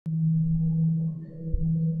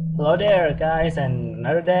Hello there guys, and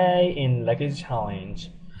another day in Lucky Challenge.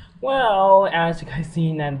 Well, as you guys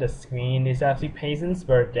seen on the screen, it's actually Payton's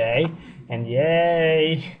birthday, and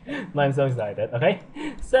yay! I'm so excited, okay?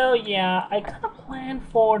 So yeah, I kind of planned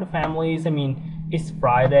for the families. I mean, it's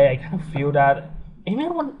Friday, I kind of feel that Amy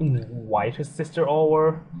want to invite her sister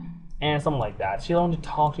over, and something like that. She want to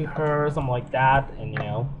talk to her, something like that, and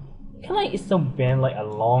kinda it's so been like a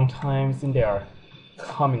long time since they are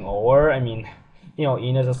coming over. I mean,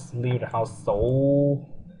 Ina just leave the house so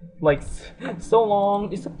like so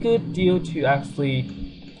long. It's a good deal to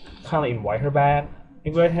actually kind of invite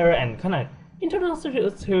her, and kind of introduce her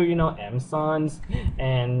to M's sons,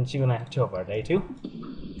 and she's gonna have her birthday too.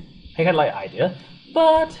 I got like idea,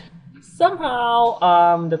 but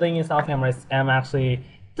somehow the thing is our family actually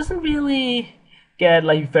doesn't really get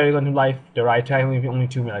like very going to life the right time. We only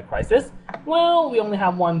two midlife crisis. Well, we only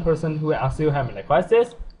have one person who actually have midlife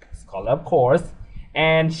crisis, Scarlet of course,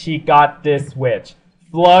 and she got this witch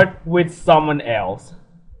flirt with someone else.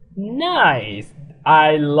 Nice.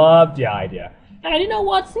 I love the idea. And you know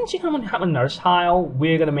what? Since she can have another child,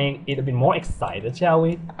 we're gonna make it a bit more excited, shall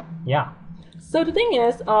we? Yeah. So the thing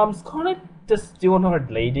is, Scarlett just doing her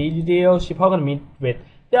lady deal. She probably gonna meet with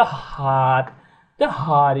the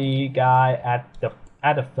hottie guy at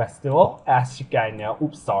the festival. As you guys know.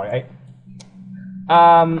 Oops, sorry.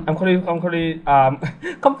 I'm completely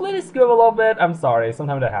completely screwed a little bit. I'm sorry.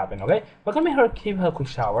 Sometimes that happens. Okay, we're gonna make her keep her quick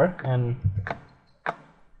shower, and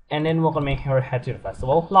then we're gonna make her head to the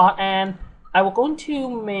festival. And I will going to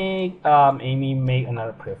make Amy make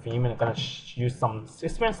another perfume, and I'm gonna use some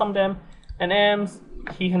experiment some of them. And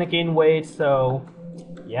he gonna gain weight, so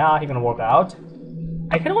yeah, he gonna work out.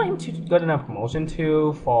 I kind of want him to get enough promotion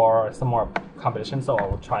too for some more competition, so I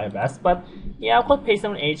will try my best. But yeah, I'll put pace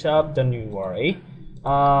 7H up. Don't you worry.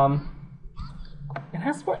 And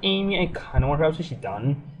as for Amy, I kind of want her after she's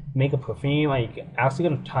done make a perfume. I actually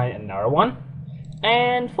gonna try another one.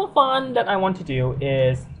 And for fun, that I want to do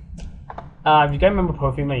is, if you guys remember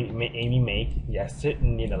perfume Amy made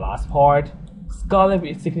yesterday in the last part, Scarlett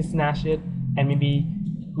basically snatch it, and maybe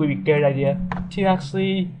would be a great idea to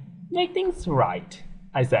actually make things right.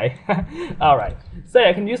 I say. Alright, so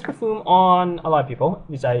I can use perfume on a lot of people,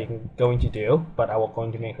 which I am going to do, but I will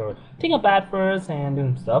going to make her take a bath first and do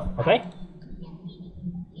some stuff, okay?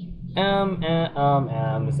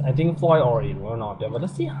 I think Floyd already learned all that, but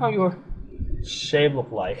let's see how your shape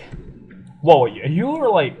look like. Whoa, you were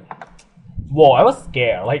like, whoa, I was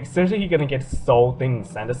scared. Like, seriously, you're gonna get so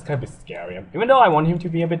things, and that's kind of scary. Even though I want him to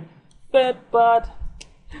be a bit fit, but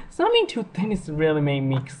something too thin is really made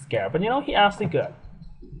me scared. But he actually good.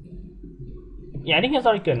 Yeah, I think he's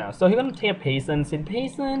already good now. So he's gonna take a patience. In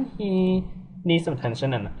patience, he needs some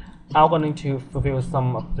attention, and I'm going to fulfill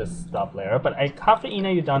some of this stuff later. But after Ina,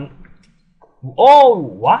 you're done. Oh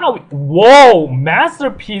wow! Whoa!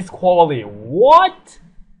 Masterpiece quality. What?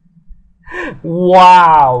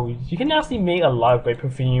 Wow! You can actually make a lot of great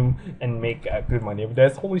perfume and make good money with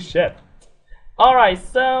this. Holy shit! All right,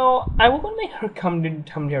 so I will gonna make her come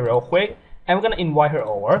here real quick, and we're gonna invite her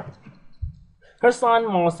over. Her son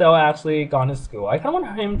Marcel actually gone to school. I kind of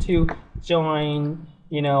want him to join,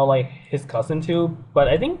 like his cousin too. But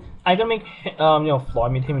I think I can make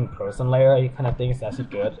Floyd meet him in person later. I kind of think it's actually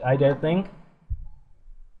good. I did think.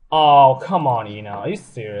 Oh come on, are you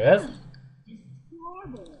serious?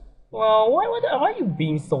 Well, why are you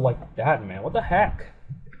being so like that, man? What the heck?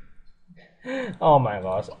 Oh my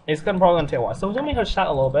gosh, it's probably gonna take a while. So we're gonna make her shout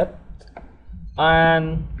a little bit.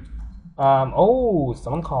 And oh,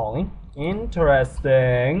 someone calling.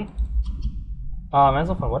 Interesting. And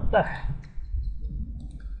so far, what the heck?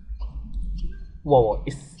 Whoa,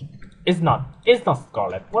 it's not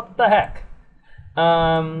Scarlet. What the heck?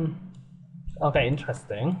 Okay,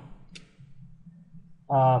 interesting.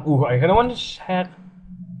 Ooh, I kinda want to check.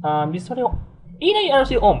 This sort of Ina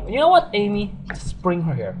actually you know what, Amy? Just bring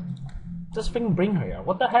her here. Just bring her here.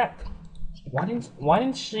 What the heck? Why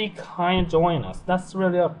didn't she kind of join us? That's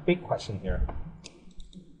really a big question here.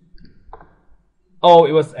 Oh,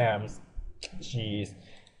 it was M's. Jeez.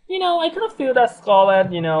 I kind of feel that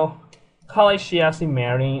Scarlett, probably she actually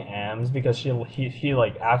marrying M's because he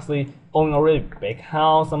like actually owning a really big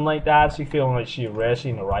house, something like that. She feeling like she rich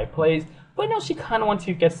in the right place. But she kind of wants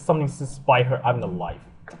to get something to spite her out in the life.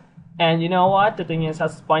 And you know what? The thing is, how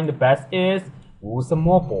spine the best is some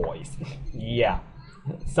more boys. Yeah,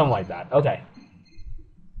 something like that. Okay.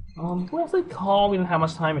 Who actually called? We don't have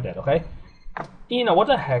much time with that. Okay. What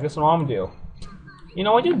the heck is wrong with you?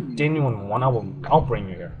 What you didn't even want? I'll bring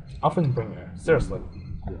you here. I'll bring you here. Seriously.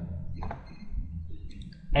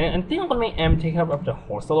 And I think I'm gonna make M take care of the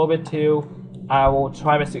horse a little bit too. I will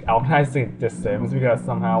try to organize the Sims because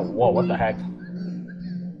somehow, whoa, what the heck?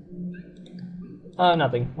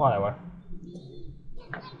 Nothing, whatever.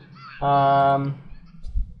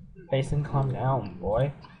 Payson, calm down,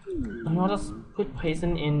 boy. I'm gonna just put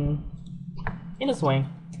Payson in the swing.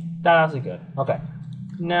 That's good. Okay.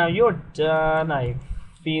 Now you're done. I'm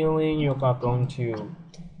feeling you're not going to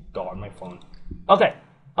go on my phone. Okay.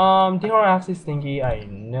 They are actually stinky. I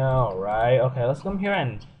know, right? Okay, let's come here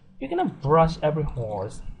and you're gonna brush every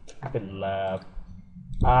horse. Good love.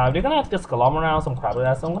 They're gonna just glom around some crap like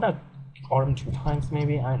that, so I'm gonna order them 2 times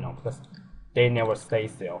maybe. I don't know because they never stay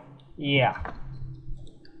still. Yeah.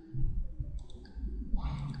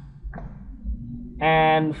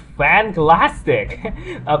 And Fantastic,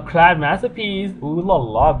 a clad masterpiece. Ooh la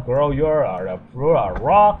la, girl, you're a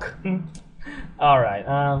rock.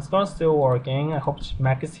 Alright, Scar's still working. I hope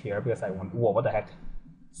Mac is here because I want. Whoa, what the heck?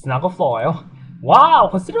 Snuggle foil. Wow,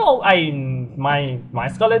 consider all my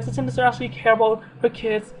Scarlet doesn't actually care about her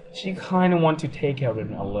kids. She kind of want to take care of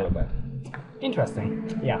them a little bit.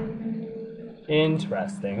 Interesting, yeah.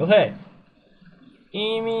 Interesting. Okay.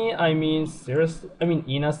 Amy, Ina,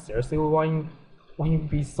 seriously, why you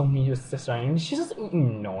be so mean to your sister? I mean, she's just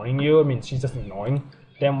ignoring you. I mean, she's just ignoring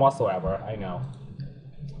them whatsoever. I know.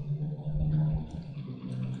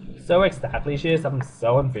 So exactly she is. I'm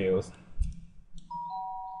so confused.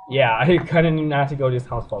 Yeah, I kind of need to go to this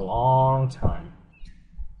house for a long time.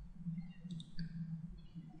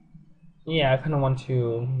 Yeah, I kind of want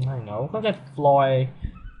to. I know. I'm gonna get Floyd.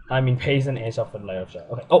 Payson edge of the layer of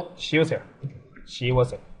okay. Oh, she was here. She was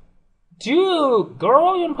here. Dude,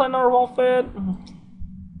 girl, you wanna play another outfit?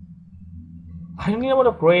 I think that was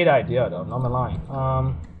a great idea though, not gonna lie.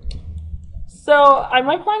 So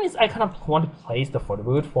my plan is I kind of want to place the photo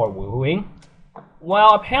booth for wooing.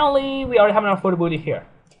 Well, apparently we already have our photo booth here.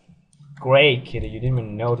 Great, kitty, you didn't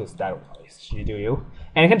even notice that place, do you?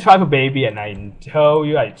 And you can try for baby, and I told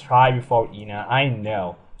you I tried before Ina. I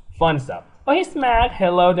know, fun stuff. Oh, here's Mac.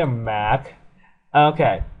 Hello there, Mac.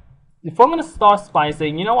 Okay. Before I'm gonna start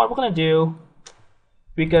spicing, you know what we're gonna do?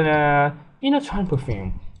 We're gonna, try and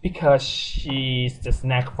perfume because she's the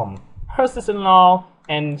snack from her sister-in-law,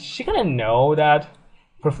 and she gonna know that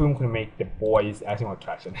perfume can make the boys acting more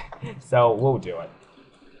attraction. So we'll do it.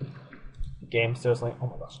 Game, seriously? Oh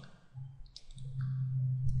my gosh.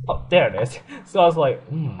 Oh, there it is. So I was like,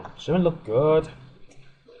 shouldn't look good.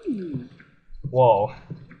 Whoa.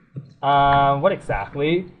 What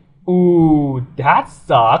exactly? Ooh, that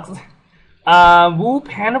sucks. Woo,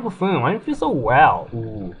 Panda perfume. I didn't feel so well.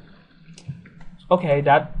 Ooh. Okay,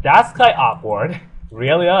 that's kind of awkward.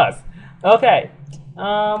 Really is. Okay.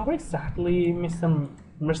 What exactly,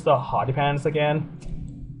 Mr. Hardy Pants again?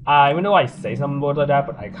 Even though I say some words like that,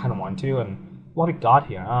 but I kind of want to. And what we got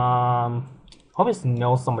here? Obviously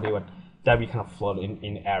know somebody that we kind of float in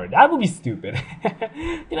the area. That would be stupid.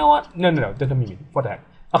 You know what? No, don't mean me. What the heck?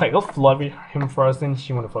 Okay, go flood with him first, and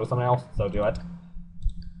she want to flood with someone else, so do it.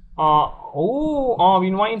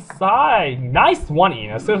 We went inside. Nice one,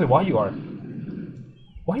 Ina. Seriously, why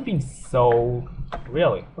are you being so...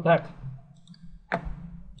 Really? What the heck?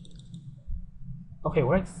 Okay,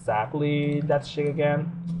 where exactly that chick again?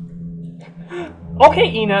 Okay,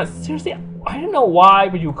 Ina, seriously, I don't know why,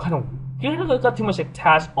 but you kind of got too much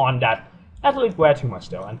attached on that. That's like way too much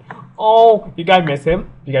though. And oh, you guys miss him?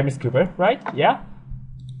 You guys miss Cooper, right? Yeah?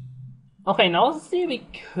 Okay, now let's see if we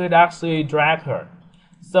could actually drag her.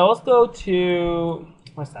 So let's go to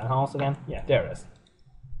where's that house again? Yeah, there it is.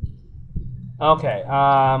 Okay,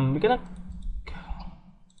 we're gonna.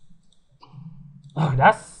 Oh,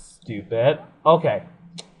 that's stupid. Okay,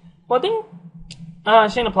 well I think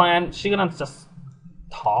she had a plan. She's gonna just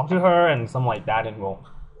talk to her and something like that,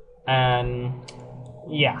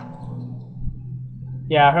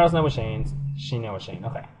 yeah, hers never changed. She never changed.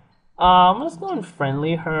 Okay. Let's go and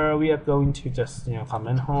friendly her. We are going to just, come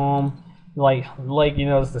in home. Like,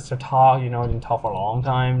 just to talk, didn't talk for a long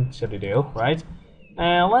time. Should we do, right?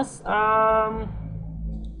 And let's,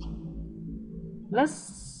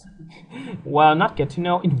 well, not get to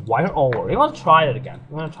know, invite her over. We're gonna try it again.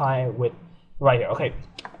 We're gonna try it with, right here. Okay.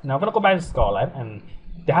 Now I'm gonna go back to Scarlet, and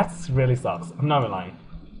that's really sucks. I'm not even lying.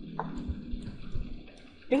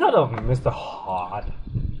 You got Mr. Hard.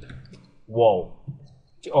 Whoa.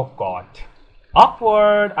 Oh god.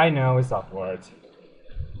 Awkward! I know it's awkward.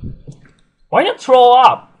 Why not throw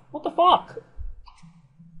up? What the fuck?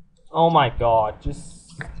 Oh my god,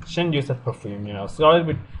 just shouldn't use that perfume, Started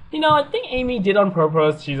with I think Amy did on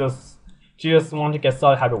purpose. She just wanted to get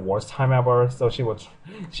started had the worst time ever, so she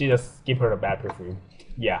just give her the bad perfume.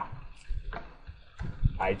 Yeah.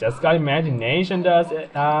 I just got imagination does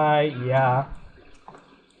it. Yeah.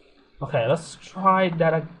 Okay, let's try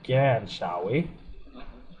that again, shall we?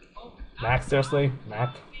 Mac, seriously?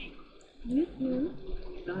 Mac?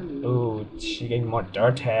 Ooh, she getting more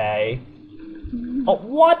dirty. Oh,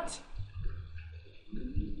 what?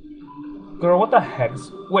 Girl, what the heck?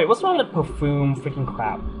 Wait, what's wrong with perfume? Freaking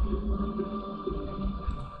crap.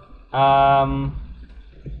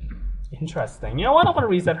 Interesting. You know what? I'm gonna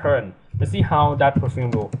reset her and let's see how that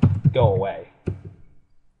perfume will go away.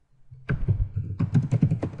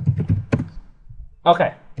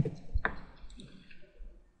 Okay.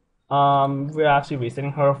 We're actually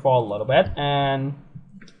resetting her for a little bit, and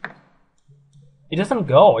it doesn't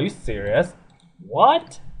go. Are you serious?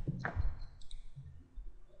 What?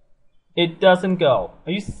 It doesn't go.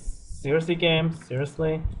 Are you seriously, game?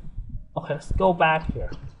 Seriously? Okay, let's go back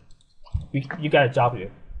here. You got a job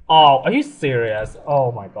here. Oh, are you serious?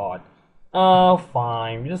 Oh my god. Oh,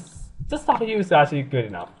 fine. Just talking to you is actually good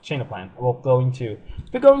enough. Change the plan. We're going to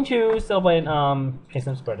celebrate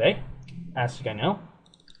Hasten's birthday, as you can know.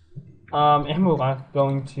 And we're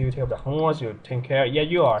going to take up the horse. You take care. Yeah,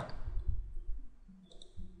 you are.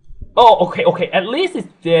 Oh, okay. At least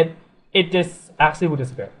it did. It just actually will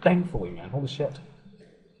disappear. Thankfully, man. Holy shit.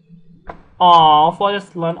 Aw, Floyd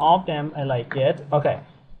just learned all of them. I like it. Okay.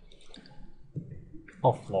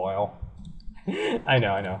 Oh, Floyd. I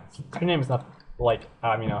know. Her name is not like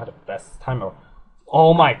the best time ever.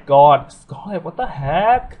 Oh my god, Scarlet, what the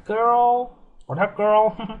heck, girl? What the heck,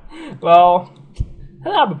 girl? Well, I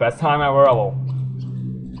didn't have the best time ever. Well,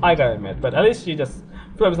 I gotta admit, but at least she just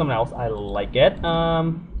flew with someone else. I like it.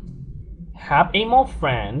 Have 8 more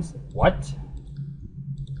friends. What?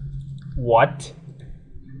 What?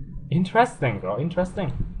 Interesting, girl.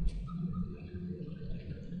 Interesting.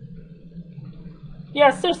 Yeah,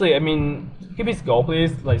 seriously. I mean, give me go,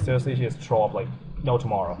 please. Like seriously, she just throw up like no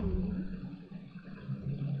tomorrow.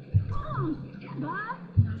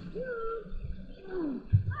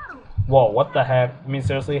 Whoa, what the heck? I mean,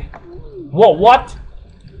 seriously? Whoa, what?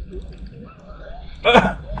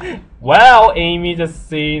 Well, Amy just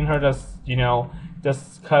seeing her just,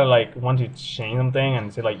 just kind of like want to change something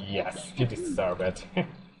and say like, yes, you deserve it.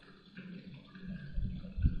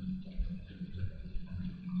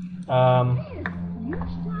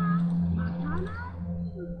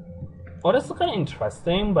 Well, this is kind of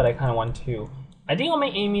interesting, but I kind of want to. I think I'll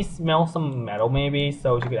make Amy smell some metal, maybe,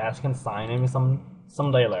 so she could actually consign Amy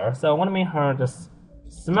someday later. So I want to make her just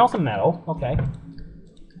smell some metal. Okay.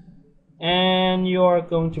 And you're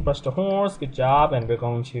going to brush the horse. Good job. And we're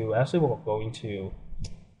going to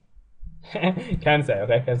can't say.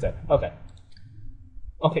 Okay, can't say. Okay.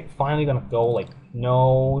 Okay, finally gonna go like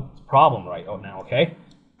no problem right now. Okay.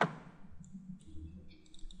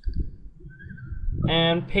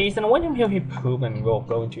 And paste, and when he poop, and we'll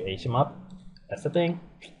go into age him up. That's the thing.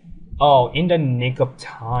 Oh, in the nick of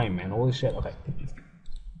time, man. Holy shit. Okay.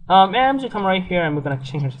 And I'm just come right here, and we're gonna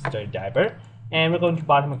change her to dirty diaper, and we're going to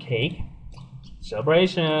buy him a cake.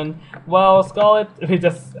 Celebration. Well, Scarlet,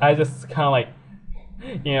 I just kind of like,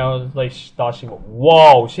 like thought she.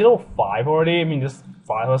 Whoa, she's level 5 already. I mean, this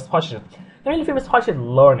 5 was touched it. I mean, the famous touch it,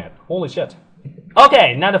 learn it. Holy shit.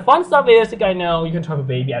 Okay, now the fun stuff is, you guys know, you can trap a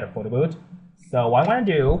baby at a photo booth. So what I want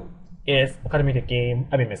to do is I'm gonna make the game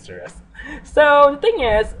a bit mysterious. So the thing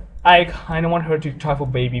is, I kind of want her to travel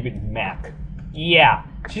baby with Mac. Yeah,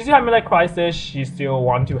 she's still having a crisis. She still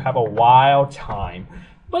want to have a wild time.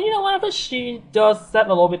 But whenever she does set a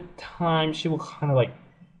little bit time, she will kind of like,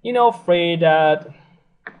 afraid that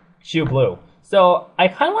she'll blow. So I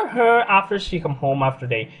kind of want her, after she come home after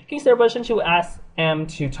the King celebration, she will ask M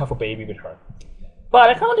to travel baby with her. But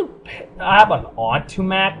I kind of want to have an odd to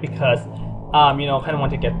Mac because kind of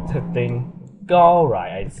want to get the thing go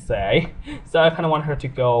right, I'd say. So I kind of want her to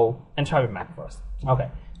go and try with Mac first. Okay.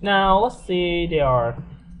 Now let's see. They are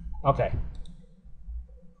okay.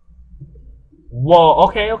 Whoa.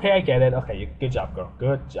 Okay. I get it. Okay. Good job, girl.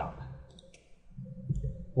 Good job.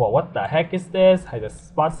 Whoa. What the heck is this? I just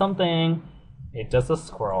spot something. It's just a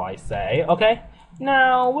squirrel, I say. Okay.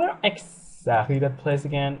 Now where exactly that place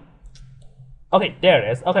again? Okay, there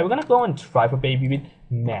it is. Okay, we're gonna go and try for baby with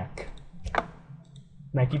Mac.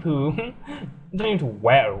 Mackie Poo. Don't need to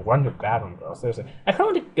run to the bathroom, girl. Seriously. I kind of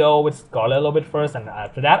want to go with Scarlet a little bit first, and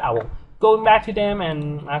after that, I will go back to them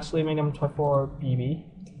and actually make them try for BB.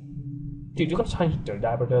 Dude, you're gonna change their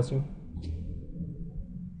diaper, does you?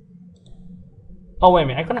 Oh, wait a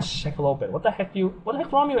minute. I'm gonna check a little bit. What the heck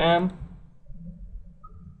wrong with you, Em?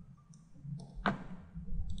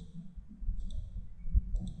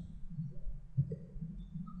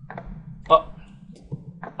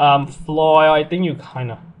 Floyd, I think you kind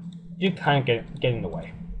of get in the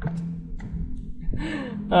way.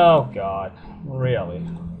 Oh God, really?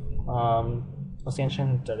 Let's change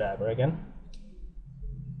the driver again.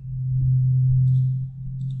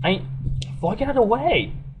 Fuck, get out of the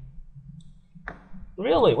way!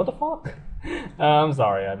 Really? What the fuck? I'm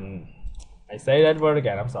sorry, I say that word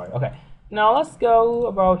again, I'm sorry. Okay, now let's go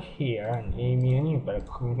about here, and Amy, you better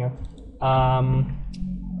come here.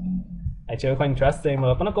 Actually quite interesting,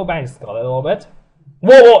 we're gonna go back and Scotland a little bit.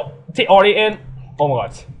 Whoa! It's already in! Oh my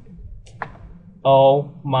god.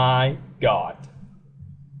 Oh my god.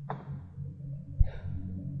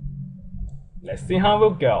 Let's see how it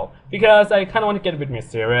will go. Because I kinda want to get a bit more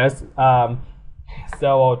serious.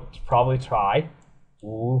 So I'll probably try.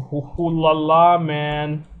 Ooh, la la,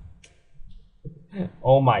 man.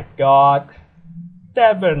 Oh my god.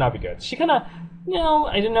 That better not be good. She kinda, you know,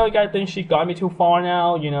 I don't know, you guys think she got me too far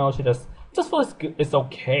now, you know, she just feels it's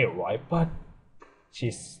okay, right? But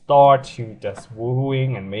she start to just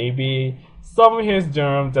wooing, and maybe some of his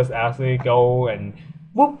germs just actually go and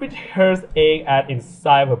whoop with her egg at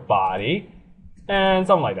inside her body. And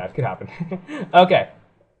something like that could happen. Okay.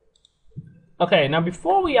 Okay, now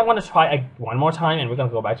before I'm gonna try one more time, and we're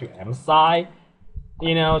gonna go back to M's side.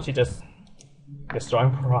 You know, she just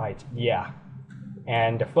destroying pride, yeah.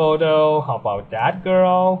 And the photo, how about that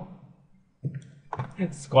girl?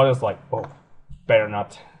 Scott is like, oh, better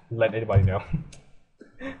not let anybody know.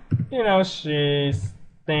 You know, she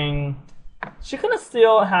kinda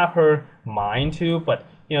still have her mind too, but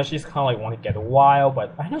you know, she's kinda like want to get a while,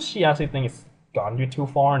 but I know she actually thinks it's gone too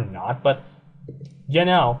far or not, but you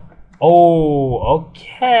know. Oh,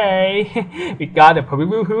 okay. We got the puppy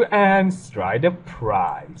woohoo and stride the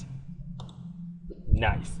pride.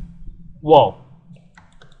 Nice. Whoa.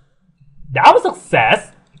 That was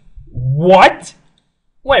success? What?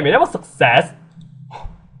 Wait a minute, that was success?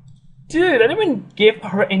 Dude, I didn't even give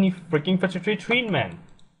her any freaking fertility treatment.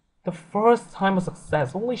 The first time was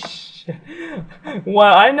success. Holy shit.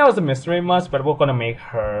 Well, I know it's a mystery much, but we're gonna make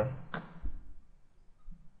her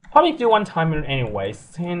probably do one time anyway,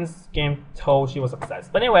 since game told she was a success.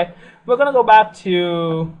 But anyway, we're gonna go back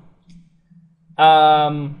to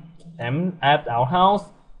M at our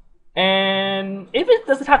house, and if it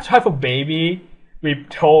doesn't have try for baby,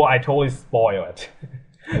 I totally spoil it.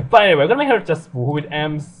 But anyway, we're gonna make her just woo with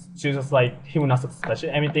M. She's just like he will not suspect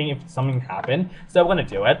anything if something happened. So we're gonna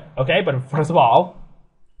do it, okay? But first of all,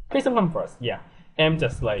 Payson come first, yeah. M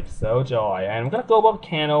just like so joy, and I'm gonna go above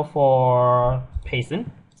candle for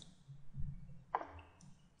Payson.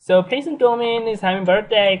 So Payson Gomane is having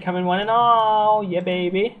birthday, coming one and all, yeah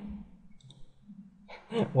baby.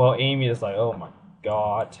 Well, Amy is like, oh my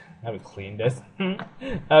god, I will clean this.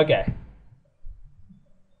 Okay.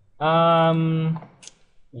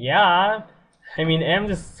 Yeah. I mean, M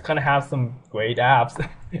just kind of have some great abs.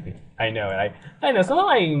 I know, I know. Somehow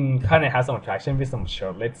I kind of have some attraction with some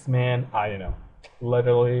shirtlets, man. I don't know.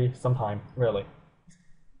 Literally, sometime, really.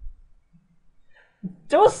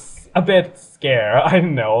 Just a bit scared. I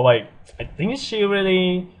don't know. Like, I think she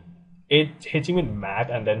really hit you with mad,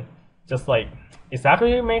 and then just like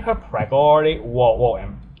exactly make her pregnant already. Whoa, whoa,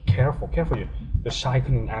 M. Careful, careful. The shy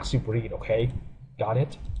couldn't actually breathe. Okay, got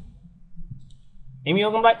it. Amy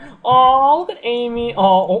will come back. Oh, look at Amy.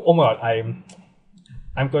 Oh my god.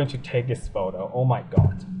 I'm going to take this photo. Oh my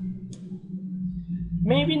god.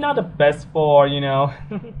 Maybe not the best for, you know,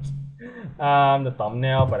 the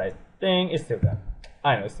thumbnail, but I think it's still good.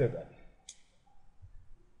 I know it's still good.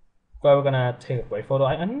 But we're gonna take a great photo.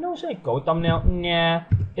 I know, should I go thumbnail? Nah,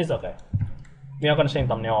 it's okay. We are gonna change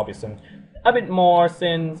thumbnail obviously a bit more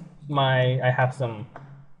since I have some.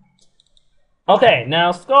 Okay,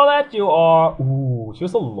 now Scarlett, you are. Ooh, she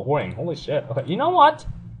was so alluring. Holy shit. Okay, you know what?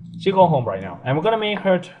 She go home right now, and we're gonna make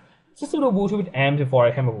her just do the woo with M before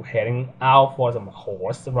him heading out for some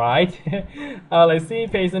horse ride. Let's see,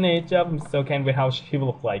 Payson age up. I'm so can't wait how she will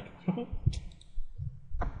look like.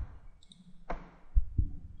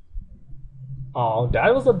 Oh,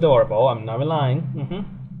 that was adorable. I'm not lying.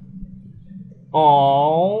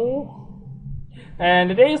 Oh. And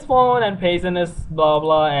the day is fun, and Payson is blah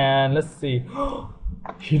blah, and let's see.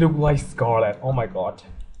 He looked like Scarlett. Oh my god.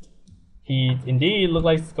 He indeed looked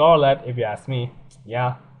like Scarlett, if you ask me.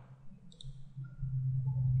 Yeah.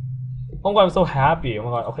 Oh my god, I'm so happy. Oh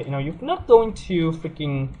my god. Okay, you know, you're not going to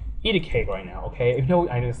freaking eat a cake right now, okay? You know,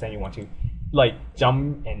 I understand you want to, like,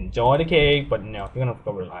 jump and enjoy the cake, but no, you're gonna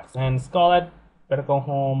go relax. And Scarlett, better go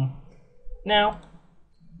home now.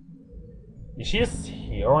 Is she just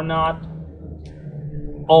here or not?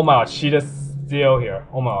 Oh my god, she just still here.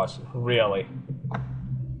 Oh my gosh, really?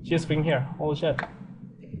 She's freaking here. Holy shit.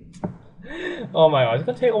 Oh my god, it's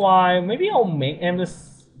gonna take a while. Maybe I'll make him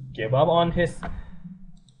just give up on his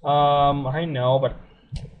I know, but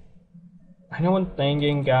I know what I'm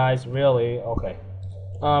thinking, guys. Really, okay.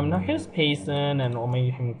 Now here's Payson, and we'll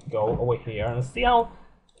make him go over here and see how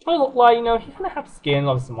I look like. You know, he kind of have skin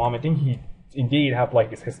of his mom. I think he indeed have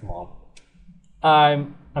like his mom.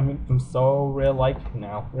 I'm so real like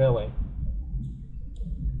now, really.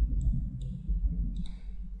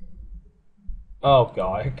 Oh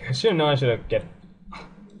god, I should know I should have get.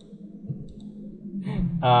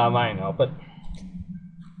 I know, but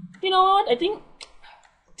you know what? I think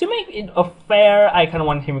to make it fair, I kind of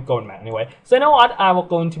want him to go in Mac anyway. So you know what? I will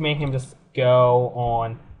going to make him just go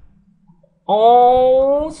on.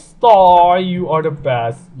 Oh, Star, you are the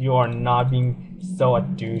best. You are not being so a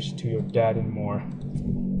douche to your dad anymore.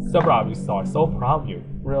 So proud of you, Star. So proud of you,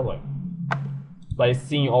 really. Like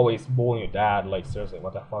seeing you always bullying your dad. Like seriously,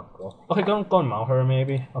 what the fuck, girl? Okay, go and mount her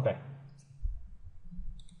maybe. Okay.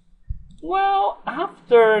 Well,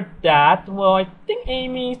 after that, well, I think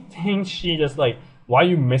Amy thinks she just like, why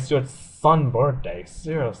you miss your son's birthday?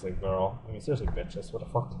 Seriously, girl. I mean, seriously, bitches. What the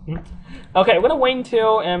fuck? Okay, we're gonna wait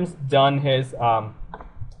until M's done his,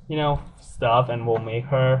 you know, stuff, and we'll make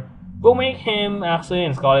him actually,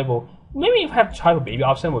 and Scarlett will maybe if have child baby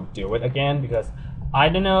option, we'll do it again because I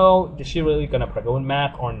don't know, is she really gonna pregnant with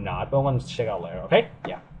Mac or not? But I want to check out later. Okay?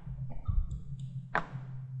 Yeah.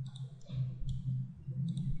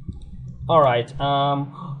 Alright, you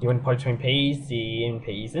want to put between Pacey and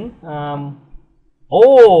Payson?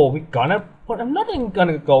 Oh, we're gonna, but I'm not even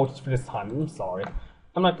gonna go for this time. I'm sorry.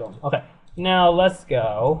 I'm not going. Okay, now let's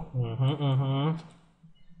go.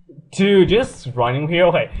 Dude, just running here.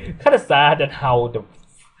 Okay, kind of sad that how the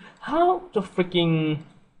freaking,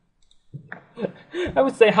 I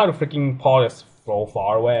would say how the freaking part is so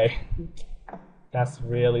far away. That's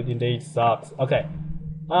really indeed sucks. Okay.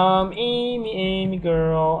 Amy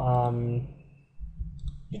girl,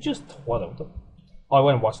 you just what? Oh, I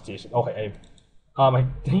want to watch this. Okay, I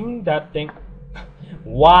think that thing.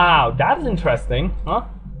 Wow, that is interesting, huh?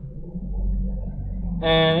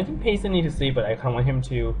 And I think Payson needs to see, but I kind of want him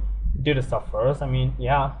to do the stuff first. I mean,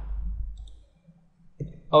 yeah.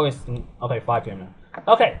 Oh, it's okay. 5 p.m. now.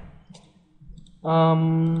 Okay.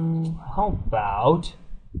 How about?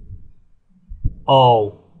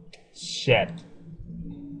 Oh, shit.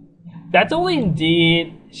 That's only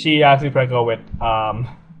indeed she actually pregnant with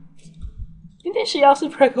Didn't she actually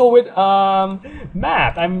pregnant with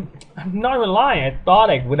Matt? I'm not even lying. I thought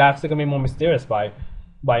it would actually gonna be more mysterious by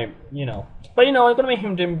you know. But you know, I'm gonna make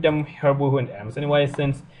him them her boohoo and M's anyway,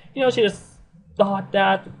 since you know she just thought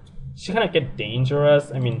that she kinda get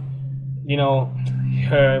dangerous. I mean, you know,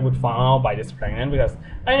 her would find out by this pregnant because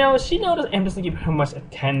I know she noticed M doesn't give her much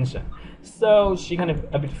attention. So she kind of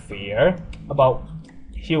a bit fear about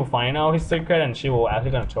he will find out his secret and she will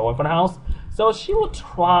actually gonna throw him from the house. So she will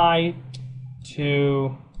try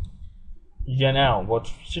to, you know,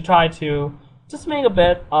 she try to just make a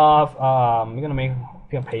bit of we're gonna make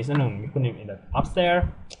a Payson and we put him in the upstairs.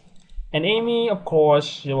 And Amy, of course,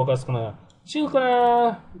 she's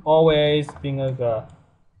gonna always being like a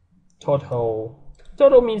total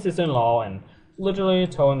mean sister-in-law and literally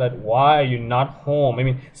told him that why are you not home? I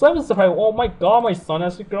mean, so I was surprised. Oh my god, my son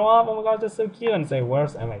has to grow up. Oh my god, that's so cute. And say,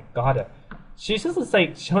 where's? Oh my god, she's just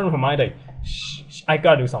like showing her mind like, I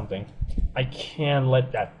gotta do something. I can't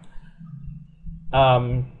let that.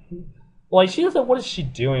 Like she just like, what is she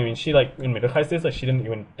doing? I mean, she like in middle crisis, like she didn't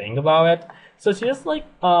even think about it. So she just like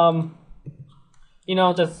you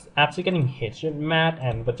know, just actually getting hit with Matt,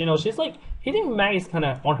 and but you know, she's like hitting Matt is kind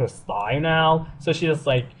of on her style now. So she just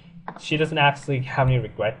like. She doesn't actually have any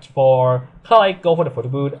regret for kind of like go for the photo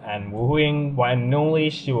booth and wooing when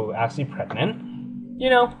normally she will actually pregnant.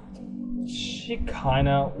 You know, she kind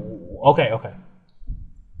of okay,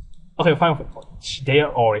 fine. They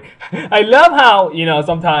are already. I love how you know.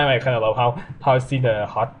 Sometimes I kind of love how I see the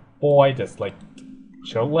hot boy just like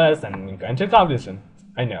shirtless and enter competition.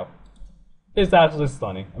 I know, it's actually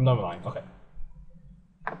stunning. I'm not lying. Okay.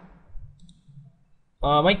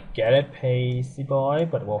 I get it, Pacey boy,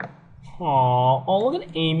 but well, oh, look at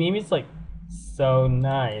Amy. Amy's like so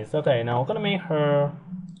nice. Okay, now we're gonna make her.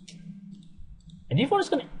 And if we're just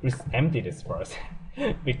gonna empty this first,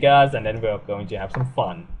 because and then we're going to have some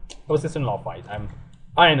fun. Our sister-in-law fight.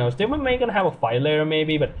 I don't know. They may gonna have a fight later,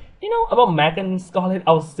 maybe, but you know about Mac and Scarlett,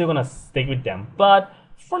 I was still gonna stick with them. But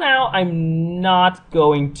for now, I'm not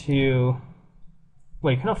going to.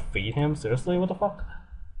 Wait, can I feed him? Seriously, what the fuck?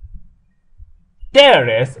 There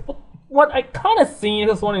it is. What I kind of see, I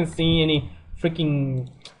just want to see any freaking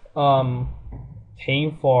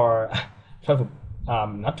thing for travel,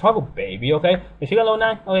 not travel baby. Okay, if you got low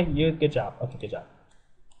 9, okay, you good job. Okay, good job.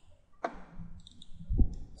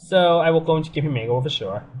 So I will going to give him makeover for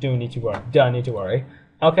sure. Don't need to worry.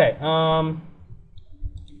 Okay,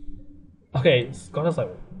 okay, Scarlett's like,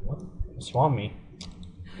 what's wrong with me?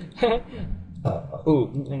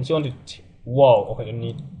 Ooh, and she wanted to, whoa, okay,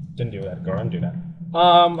 didn't do that, girl, don't do that.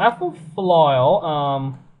 After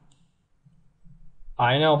Floyle,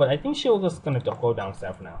 I know, but I think she was just gonna go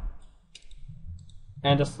downstairs for now.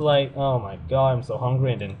 And just like, oh my god, I'm so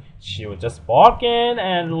hungry, and then she was just barking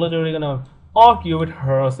and literally gonna argue with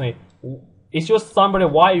her, saying, it's your somebody,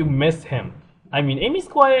 why you miss him? I mean, Amy's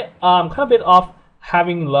quite, kind of bit of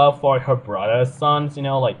having love for her brother's sons, you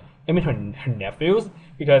know, like, I mean, her nephews,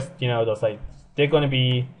 because, you know, just like, they're gonna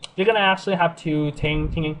actually have to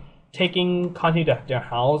taking continue to their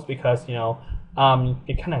house because, you know,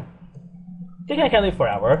 they can't live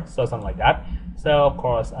forever, so something like that. So of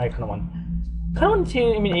course I kind of want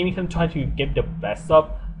to, I mean, Amy can try to get the best of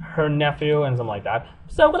her nephew and something like that.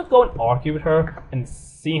 So I'm gonna go and argue with her and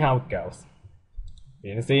see how it goes.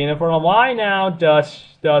 Been seeing it for a while now,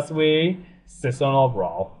 does we? Seasonal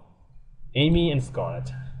brawl. Amy and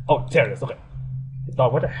Scarlett. Oh, there it is. Okay. I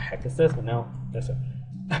thought, what the heck is this? But no, there's it.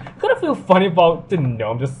 I kind of feel funny about the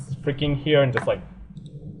gnome just freaking here and just like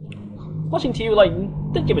watching TV. Like,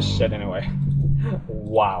 didn't give a shit anyway.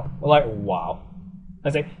 Wow. Like, wow. I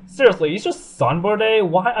say, seriously, it's your son's birthday.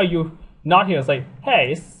 Why are you not here? It's like,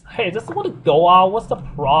 hey, just want to go out. What's the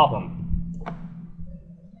problem?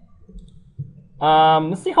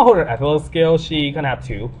 Let's see how her athletics skills. She can have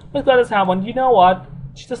 2. Let's let us have 1. You know what?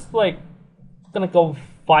 She's just like gonna go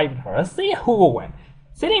fight with her. Let's see who will win.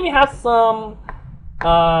 See, Amy has some.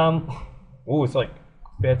 Ooh, it's like,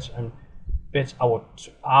 bitch.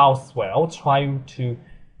 I'll swear. I'll try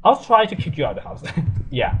to kick you out of the house.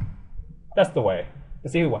 Yeah, that's the way.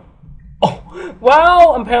 Let's see who won. Oh,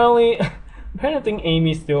 well, apparently, I think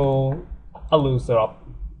Amy's still a loser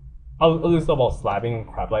about slapping and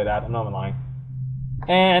crap like that. I'm not lying.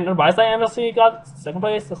 And on the right side, Embassy got 2nd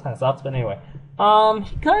place. This kind of sucks, but anyway.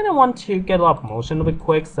 He kind of want to get a lot of promotion a bit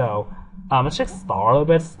quick, so let's check Star a little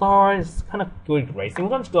bit. Star is kind of good at racing. We're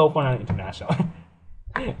going to go for an international.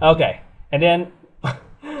 Okay, and then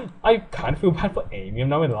I kind of feel bad for Amy. I'm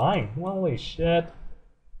not even lying. Holy shit.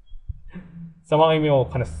 Somehow Amy will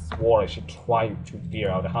kind of swore I should try to get her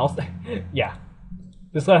out of the house. Yeah,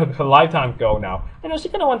 this is like her lifetime goal now. I know she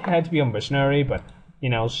kind of wanted to be a missionary, but you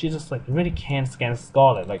know, she just like really can't stand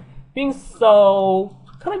Scarlett. Like being so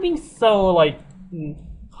like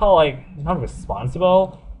not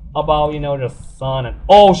responsible about, you know, their son. And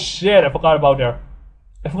oh shit, I forgot about their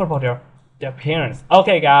parents.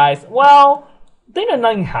 Okay guys, well, they're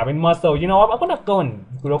not having much, so you know, I'm gonna go and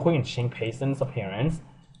real quick and change Payton's appearance.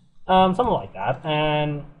 Something like that.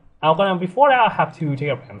 And I'm gonna, before that, I have to take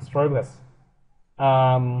a pen story because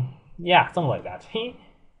yeah, something like that.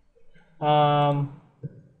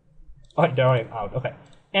 Oh, they're already out. Okay.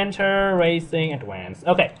 Enter racing advance.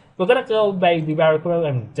 Okay, we're gonna go back to Barracuda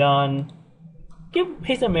and done. Give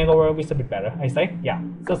Pace and makeover is a bit better, I say. Yeah.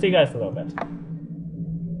 So see you guys a little bit.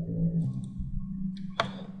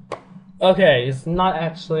 Okay, it's not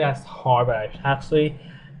actually as hard, but I actually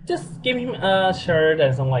just give him a shirt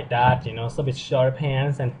and something like that, you know, some bit short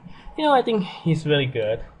pants, and you know, I think he's really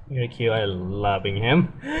good, really cute. I loving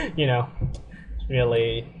him, you know,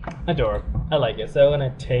 really adorable. I like it. So I'm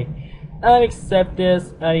gonna take. I accept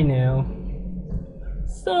this. I know.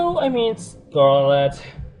 So I mean, Scarlett,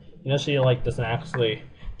 you know, she like doesn't actually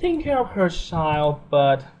take care of her child,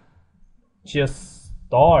 but just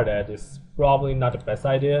started. It's probably not the best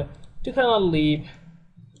idea to kind of leave.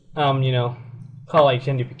 You know, kind of like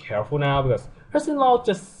she need to be careful now because her son-in-law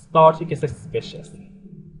just started to get suspicious.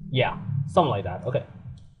 Yeah, something like that. Okay.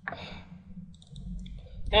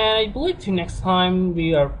 And I believe to next time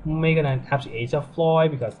we are making an actual age of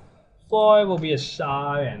Floyd because Floyd will be a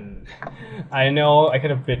shy, and I know I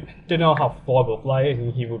kind of don't know how Floyd will look like,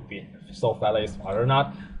 and he would be so fat like his father or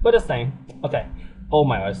not, but the same. Okay. Oh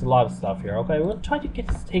my god, there's a lot of stuff here. Okay, we'll try to get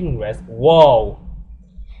this taking rest. Whoa.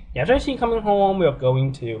 Yeah, after she coming home, we're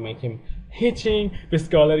going to make him hitching with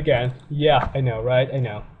Scarlett again. Yeah, I know, right? I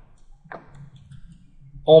know.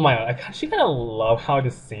 Oh my god, she kind of love how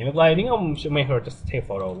this scene looks like. I think I should make her just take a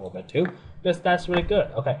photo a little bit too, because that's really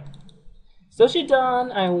good. Okay. So she's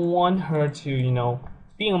done. I want her to, you know,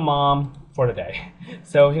 be a mom for the day.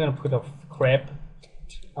 So she's gonna put a crib.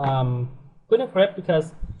 Put a crib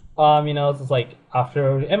because, you know, it's like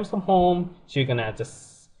after Em's come home, she's gonna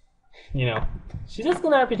just, you know, she's just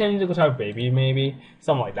gonna pretend to go to her baby, maybe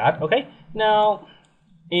something like that. Okay. Now,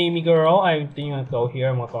 Amy girl, I think I'm gonna go here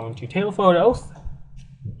and we're going to take photos.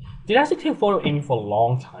 Did actually take a photo of Amy for a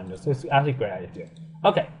long time, so it's actually a great idea.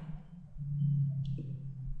 Okay.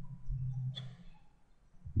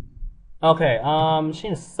 Okay, she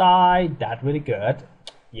inside, that's really good.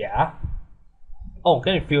 Yeah. Oh,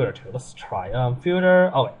 getting filter too. Let's try.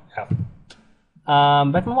 Filter. Oh, wait, F.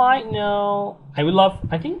 Black and white. No, I would love.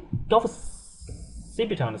 I think go for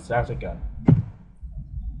sepia tone is actually good.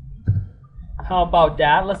 How about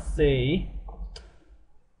that? Let's see.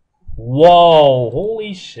 Whoa!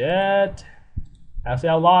 Holy shit! Actually,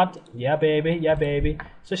 a lot. Yeah, baby. Yeah, baby.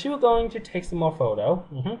 So she was going to take some more photo.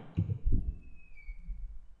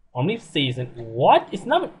 Only season. What? It's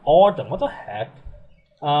not an autumn. What the heck?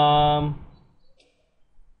 I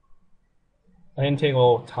didn't take a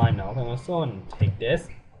little time now. Okay, let's go and take this.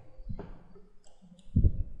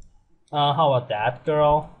 How about that,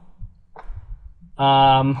 girl?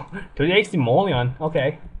 38 simoleon.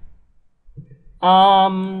 Okay.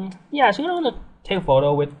 Yeah, she's gonna take a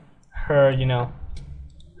photo with her, you know,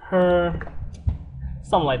 her,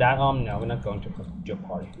 something like that. No, we're not going to your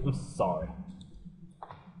party. I'm sorry.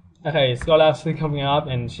 Okay, Scarlet actually coming up,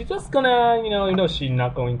 and she's just gonna, you know, even though she's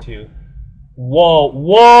not going to. Whoa,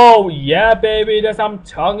 whoa, yeah, baby, that's what I'm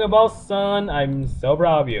talking about, son. I'm so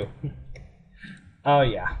proud of you. Oh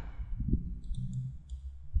yeah.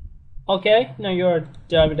 Okay, now you're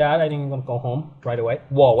done with that. I think I'm gonna go home right away.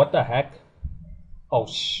 Whoa, what the heck? Oh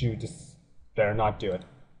shoot, this better not do it.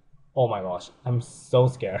 Oh my gosh, I'm so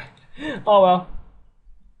scared. Oh well.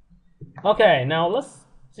 Okay, now let's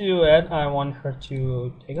do it. I want her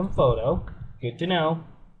to take a photo. Good to know.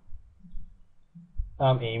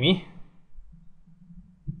 Amy.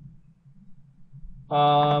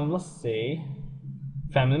 Let's see.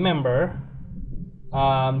 Family member.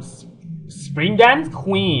 Spring Dance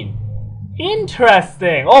Queen.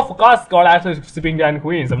 Interesting. Oh, forgot Scarlet actually Spring Dance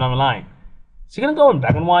Queen, so I'm not lying. She's gonna go in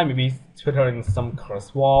black and white, maybe put her in some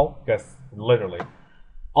curse wall, because literally.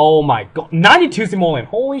 Oh my god, 92 simoleon,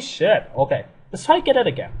 holy shit. Okay, let's try to get it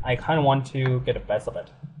again. I kind of want to get the best of it.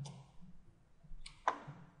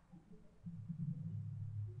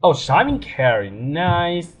 Oh, Shining Carry,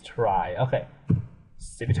 nice try. Okay,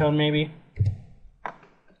 sepia tone maybe.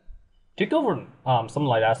 To go for something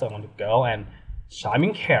like that, so I want to go and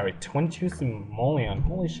Shining Carry, 22 simoleon,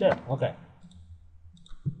 holy shit. Okay.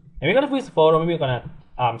 And we're gonna freeze a photo, maybe we're gonna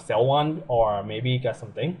sell one or maybe get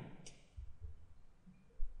something.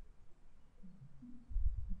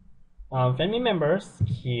 Family members,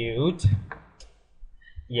 cute.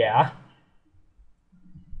 Yeah.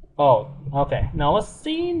 Oh, okay. Now let's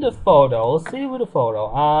see the photo. Let's see with the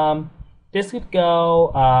photo. This could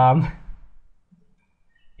go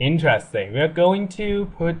interesting. We're going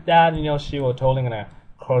to put that, you know, she will totally gonna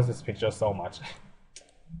close this picture so much.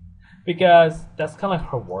 Because that's kind of like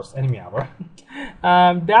her worst enemy ever.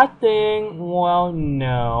 That thing, well,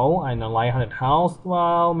 no. I know like 100 house,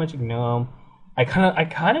 well, magic gnome. I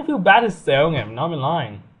kind of feel bad as selling him, not even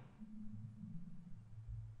lying.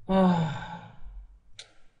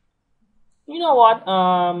 You know what?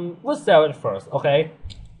 We'll sell it first, okay?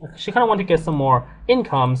 She kind of want to get some more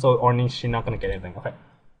income, so or she's not gonna get anything. Okay,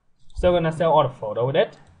 so we're gonna sell all the photo with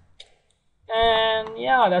it. And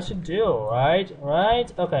yeah, that should do, right?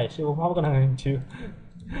 Right? Okay, she will probably gonna to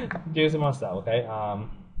do some more stuff, okay?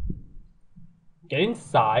 Get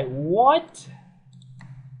inside. What?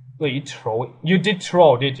 Wait, you troll? You did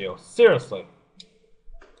troll, did you? Seriously?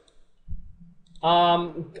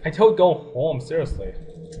 I told go home, seriously.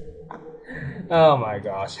 Oh my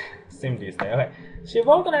gosh. Same these days. Okay. She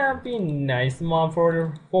won't gonna be nice mom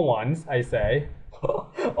for once, I say.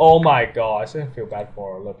 Oh my gosh, I feel bad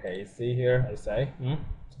for LePay. See here, I say.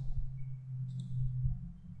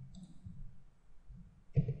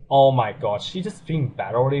 Oh my gosh, she's just being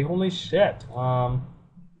bad already. Holy shit.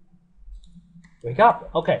 Wake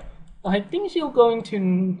up. Okay. I think she's going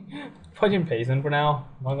to put in patient for now.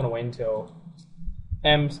 I'm not gonna wait until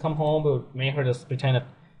M's come home. We'll make her just pretend that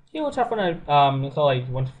he will try for so like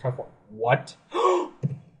you want to try for what?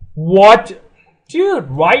 What? Dude,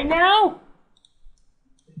 right now?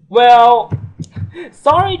 Well,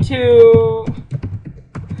 sorry to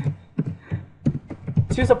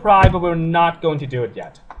surprise, but we're not going to do it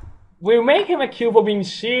yet. We'll make him a cue for being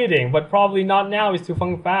cheating, but probably not now. It's too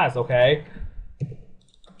fucking fast, okay?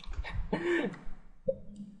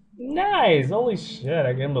 Nice! Holy shit,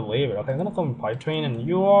 I can't believe it. Okay, I'm gonna come Pipe Train, and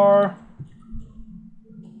you're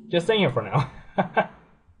just staying here for now.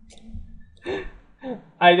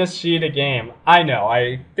 I just cheated the game. I know,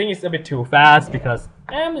 I think it's a bit too fast because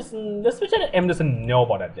M doesn't know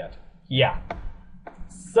about that yet. Yeah.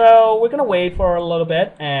 So we're gonna wait for a little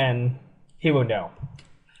bit and he will know.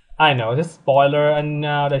 I know, this spoiler and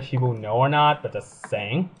now that he will know or not, but just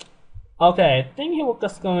saying. Okay, I think he was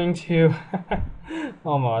just going to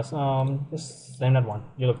almost just name that one.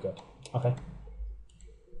 You look good. Okay.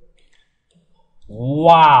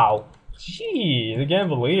 Wow. Jeez, I can't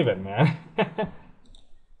believe it, man.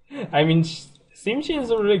 I mean, seems she's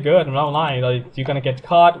really good. I'm not lying. Like, you're gonna get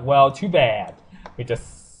caught. Well, too bad. We're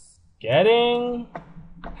just getting.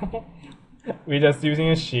 We're just using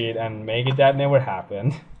a sheet and making that never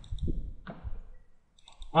happen.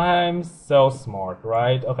 I'm so smart,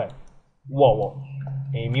 right? Okay. Whoa, whoa.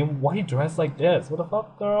 Amy, why you dressed like this? What the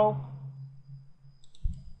fuck, girl?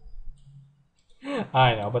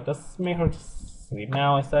 I know, but let's make her sleep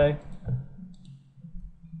now, I say.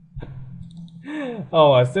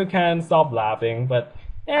 Oh, I still can't stop laughing, but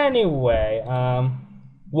anyway, whoa,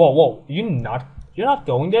 whoa, you're not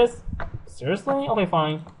going this? Seriously? Okay,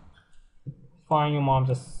 fine. Fine, your mom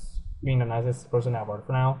just being the nicest person ever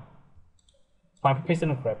for now. Fine, paste in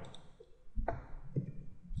the crib.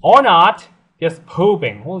 Or not! Just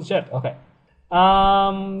pooping. Holy shit, okay.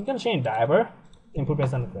 Gonna change diaper and put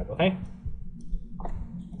paste in the crib, okay?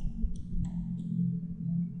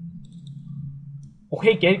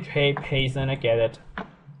 Okay, get Payson, I get it.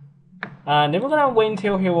 Then we're gonna wait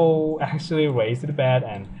until he will actually raise to the bed,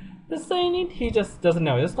 and the saying he just doesn't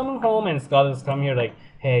know. He's coming home and Scott is coming here like,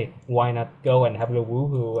 hey, why not go and have a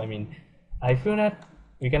woohoo? I mean, I feel that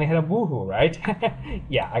we're gonna hit a woohoo, right?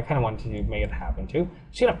 Yeah, I kinda want to make it happen too.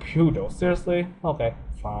 She had a pew though, seriously? Okay,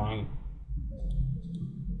 fine.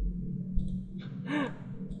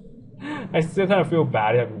 I still kinda feel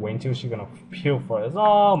bad if wait until she's gonna pew for this.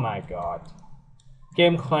 Oh my god.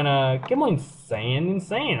 Game more insane.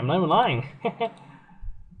 I'm not even lying.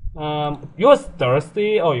 You're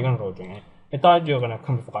thirsty? Oh, you're gonna go drink it. I thought you were gonna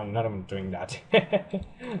come to find you're not even doing that.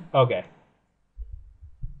 Okay.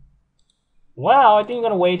 Well, I think you're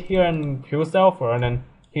gonna wait here and kill yourself for, and then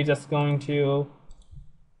he's just going to.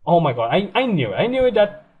 Oh my god! I knew it. I knew it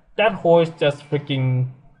that horse just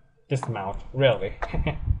freaking dismount. Really.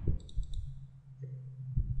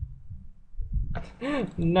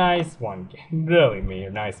 Nice one, really, me,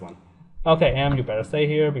 nice one. Okay, Em, you better stay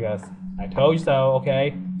here because I told you so.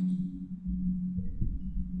 Okay.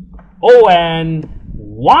 Oh, and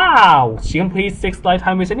wow, she completed 6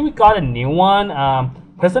 lifetime missions. And we got a new one.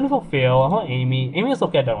 Person fulfill. Oh, Amy also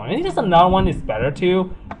get that one. I think there's another one is better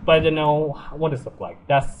too, but I don't know what this look like.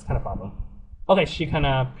 That's kind of problem. Okay, she kind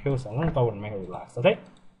of feels. I'm gonna go and make her relax. Okay.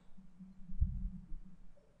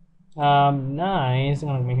 Nice. I'm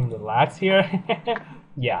gonna make him relax here.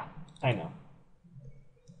 Yeah, I know.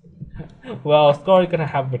 Well, Scar's gonna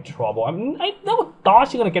have a bit trouble. I mean, I never thought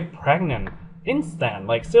she's gonna get pregnant instant.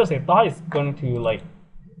 Like, seriously, I thought it's going to, like,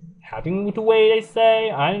 having to wait, they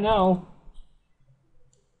say. I don't know.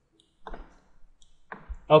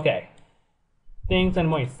 Okay. Things I'm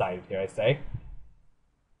more excited here, I say.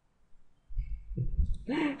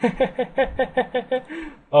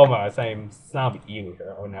 Oh my god, I'm sound evil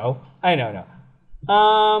here. Oh no. I know,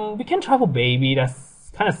 no. We can travel baby,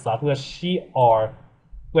 that's kinda sucks because she are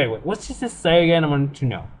wait, what's she just say again? I want to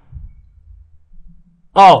know.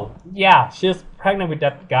 Oh, yeah, she's pregnant with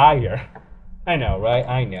that guy here. I know, right?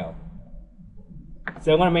 I know.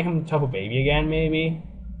 So I'm gonna make him travel baby again, maybe?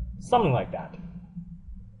 Something like that.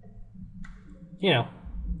 You know.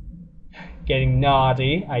 Getting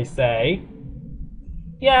naughty, I say.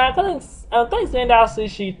 Yeah, I think actually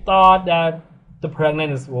she thought that the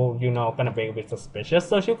pregnant is, well, you know, gonna be a bit suspicious,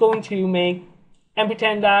 so she's going to make and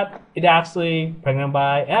pretend that it's actually pregnant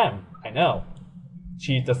by M. I know.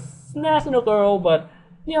 She's just nice little girl, but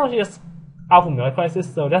you know, she's out from milk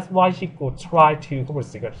crisis, so that's why she could try to cover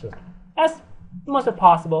secrets as much as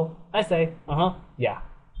possible. I say, yeah.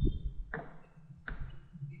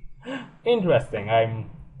 Interesting.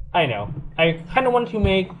 I know. I kind of want to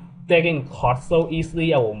make getting caught so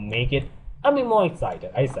easily. I will make it a bit more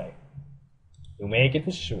excited. I say, you make it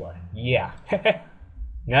for sure. Yeah.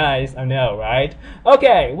 Nice. I know, right?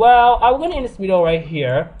 Okay. Well, I'm gonna end this video right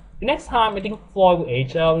here. The next time, I think Floyd will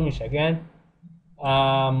HL. Let me check again.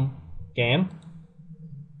 Game.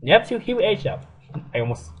 Yep, he will HL. I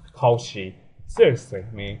almost called she. Seriously,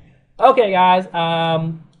 me. Okay, guys.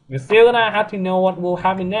 You're still gonna have to know what will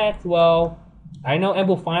happen next. Well, I know it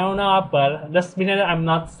will find or not, but let's be honest, I'm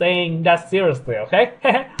not saying that seriously, okay?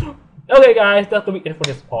 Okay, guys, that's gonna be it for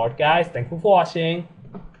this part, guys. Thank you for watching,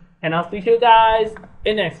 and I'll see you guys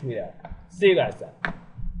in the next video. See you guys then.